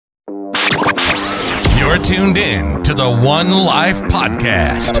You're tuned in to the One Life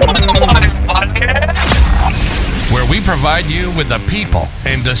Podcast, where we provide you with the people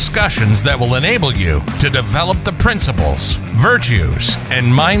and discussions that will enable you to develop the principles, virtues, and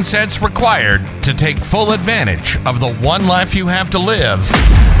mindsets required to take full advantage of the one life you have to live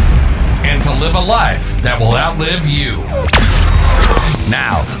and to live a life that will outlive you.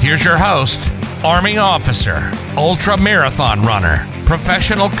 Now, here's your host, Army officer, ultra marathon runner,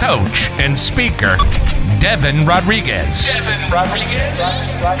 professional coach, and speaker, Devin Rodriguez.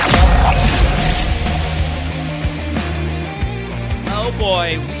 Oh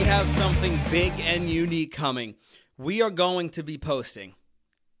boy, we have something big and unique coming. We are going to be posting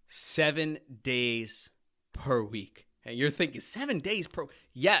 7 days per week. And you're thinking, 7 days per...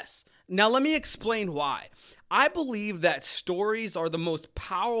 Yes. Now let me explain why. I believe that stories are the most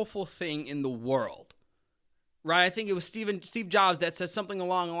powerful thing in the world. Right? I think it was Steve Jobs that said something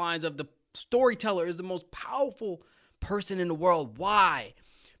along the lines of the storyteller is the most powerful person in the world. Why?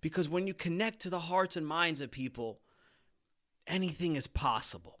 Because when you connect to the hearts and minds of people, anything is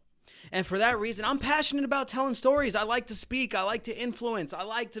possible. And for that reason, I'm passionate about telling stories. I like to speak. I like to influence. I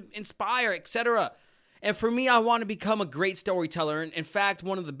like to inspire, etc. And for me, I want to become a great storyteller. And in fact,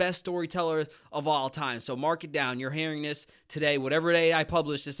 one of the best storytellers of all time. So mark it down. You're hearing this today. Whatever day I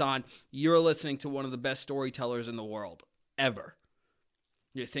publish this on, you're listening to one of the best storytellers in the world ever.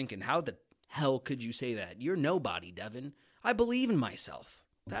 You're thinking, how the hell could you say that? You're nobody, Devin. I believe in myself.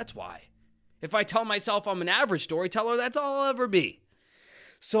 That's why. If I tell myself I'm an average storyteller, that's all I'll ever be.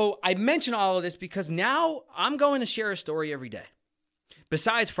 So I mention all of this because now I'm going to share a story every day.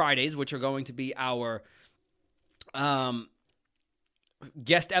 Besides Fridays, which are going to be our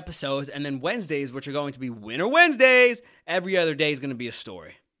guest episodes, and then Wednesdays, which are going to be Winter Wednesdays, every other day is going to be a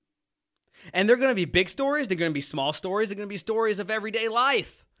story. And they're going to be big stories, they're going to be small stories, they're going to be stories of everyday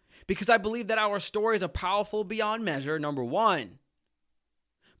life. Because I believe that our stories are powerful beyond measure, number one.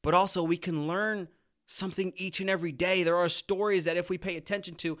 But also we can learn something each and every day. There are stories that if we pay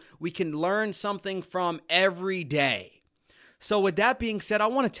attention to, we can learn something from every day. So with that being said, I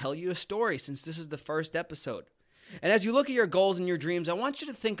want to tell you a story since this is the first episode. And as you look at your goals and your dreams, I want you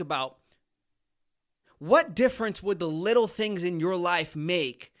to think about what difference would the little things in your life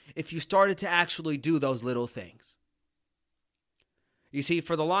make if you started to actually do those little things. You see,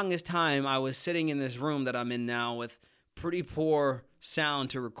 for the longest time, I was sitting in this room that I'm in now with pretty poor sound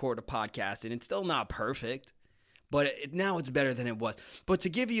to record a podcast, and it's still not perfect. But now it's better than it was. But to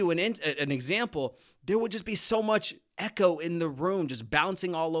give you an example, there would just be so much echo in the room, just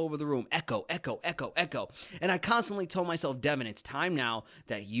bouncing all over the room. Echo, echo, echo, echo. And I constantly told myself, Devin, it's time now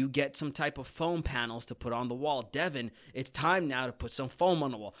that you get some type of foam panels to put on the wall. Devin, it's time now to put some foam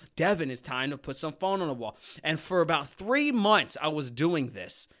on the wall. Devin, it's time to put some foam on the wall. And for about 3 months, I was doing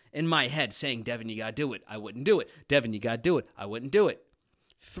this in my head, saying, Devin, you got to do it. I wouldn't do it. Devin, you got to do it. I wouldn't do it.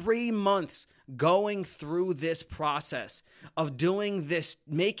 3 months going through this process of doing this,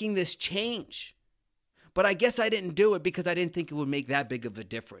 making this change. But I guess I didn't do it because I didn't think it would make that big of a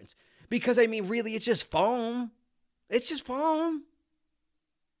difference. Because, I mean, really, it's just foam. It's just foam.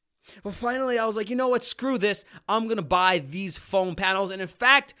 But finally, I was like, you know what? Screw this. I'm going to buy these foam panels. And in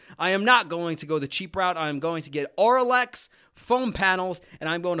fact, I am not going to go the cheap route. I'm going to get Auralex foam panels, and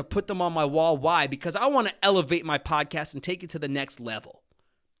I'm going to put them on my wall. Why? Because I want to elevate my podcast and take it to the next level.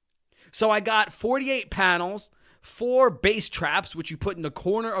 So I got 48 panels, 4 bass traps, which you put in the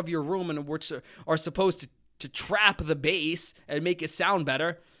corner of your room and which are supposed to trap the bass and make it sound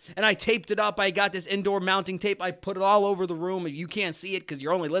better. And I taped it up. I got this indoor mounting tape. I put it all over the room. You can't see it because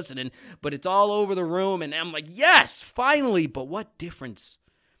you're only listening, but it's all over the room. And I'm like, yes, finally. But what difference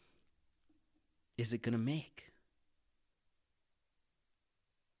is it going to make?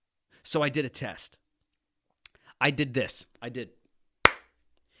 So I did a test. I did this.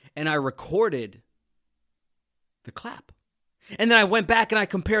 And I recorded the clap. And then I went back and I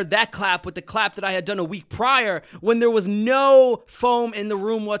compared that clap with the clap that I had done a week prior when there was no foam in the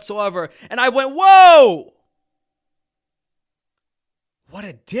room whatsoever. And I went, whoa! What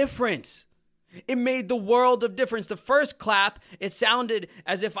a difference. It made the world of difference. The first clap, it sounded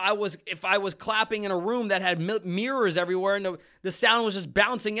as if I was clapping in a room that had mirrors everywhere and the sound was just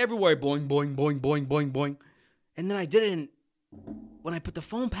bouncing everywhere. Boing, boing, boing, boing, boing, boing. And then I did it when I put the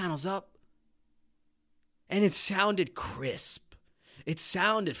foam panels up, and it sounded crisp. It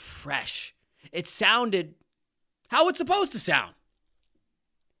sounded fresh. It sounded how it's supposed to sound.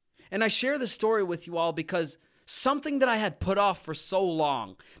 And I share this story with you all because something that I had put off for so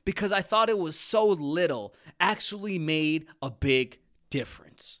long, because I thought it was so little, actually made a big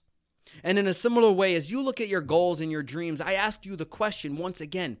difference. And in a similar way, as you look at your goals and your dreams, I ask you the question once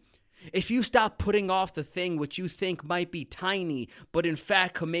again, If you stop putting off the thing which you think might be tiny, but in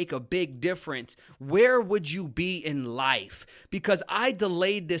fact could make a big difference, where would you be in life? Because I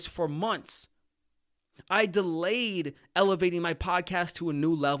delayed this for months. I delayed elevating my podcast to a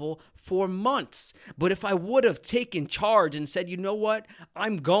new level for months. But if I would have taken charge and said, you know what,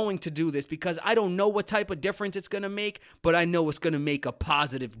 I'm going to do this because I don't know what type of difference it's going to make, but I know it's going to make a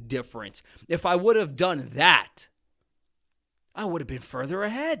positive difference. If I would have done that, I would have been further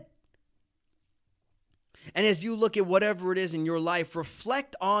ahead. And as you look at whatever it is in your life,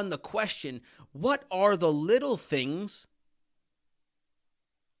 reflect on the question, what are the little things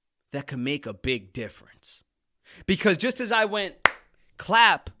that can make a big difference? Because just as I went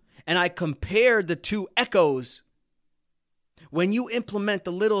clap and I compared the two echoes, when you implement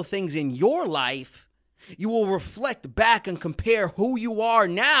the little things in your life, you will reflect back and compare who you are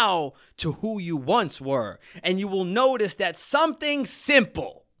now to who you once were. And you will notice that something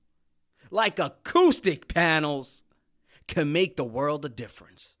simple like acoustic panels can make the world a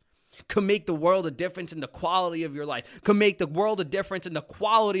difference. Can make the world a difference in the quality of your life. Can make the world a difference in the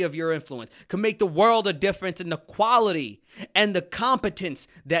quality of your influence. Can make the world a difference in the quality and the competence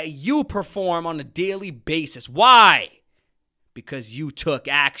that you perform on a daily basis. Why? Because you took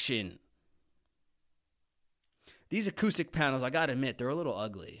action. These acoustic panels, I gotta admit, they're a little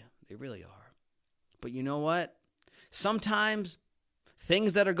ugly. They really are. But you know what? Sometimes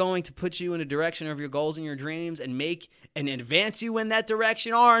things that are going to put you in the direction of your goals and your dreams and make and advance you in that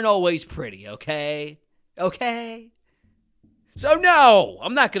direction aren't always pretty, okay? Okay? So no,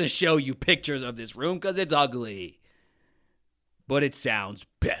 I'm not going to show you pictures of this room because it's ugly. But it sounds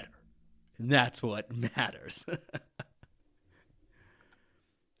better. And that's what matters.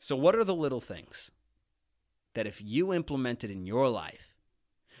 So what are the little things that if you implemented in your life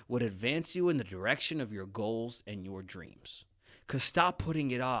would advance you in the direction of your goals and your dreams? Because stop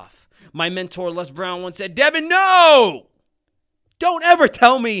putting it off. My mentor, Les Brown, once said, Devin, no! Don't ever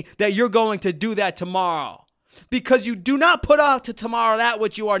tell me that you're going to do that tomorrow. Because you do not put off to tomorrow that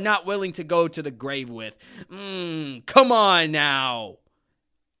which you are not willing to go to the grave with. Come on now.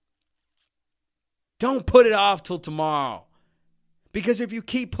 Don't put it off till tomorrow. Because if you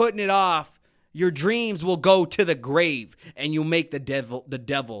keep putting it off, your dreams will go to the grave and you'll make the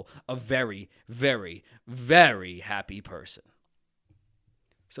devil a very, very, very happy person.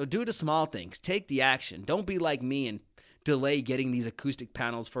 So do the small things. Take the action. Don't be like me and delay getting these acoustic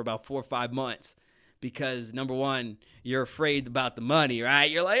panels for about 4 or 5 months. Because, number one, you're afraid about the money, right?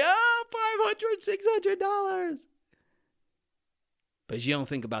 You're like, $500, $600. But you don't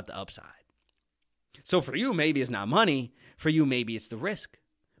think about the upside. So for you, maybe it's not money. For you, maybe it's the risk.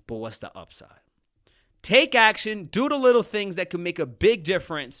 But what's the upside? Take action. Do the little things that can make a big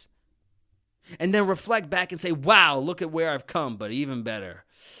difference. And then reflect back and say, wow, look at where I've come. But even better,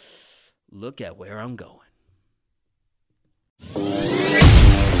 look at where I'm going.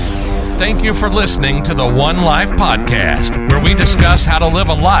 Thank you for listening to the One Life Podcast, where we discuss how to live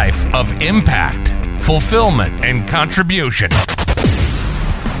a life of impact, fulfillment, and contribution.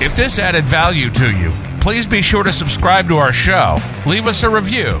 If this added value to you, please be sure to subscribe to our show, leave us a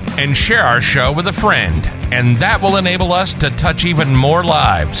review, and share our show with a friend. And that will enable us to touch even more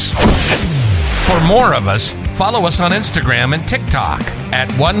lives. For more of us, follow us on Instagram and TikTok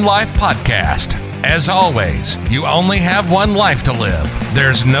at One Life Podcast. As always, you only have one life to live.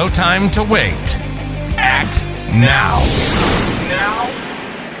 There's no time to wait. Act now.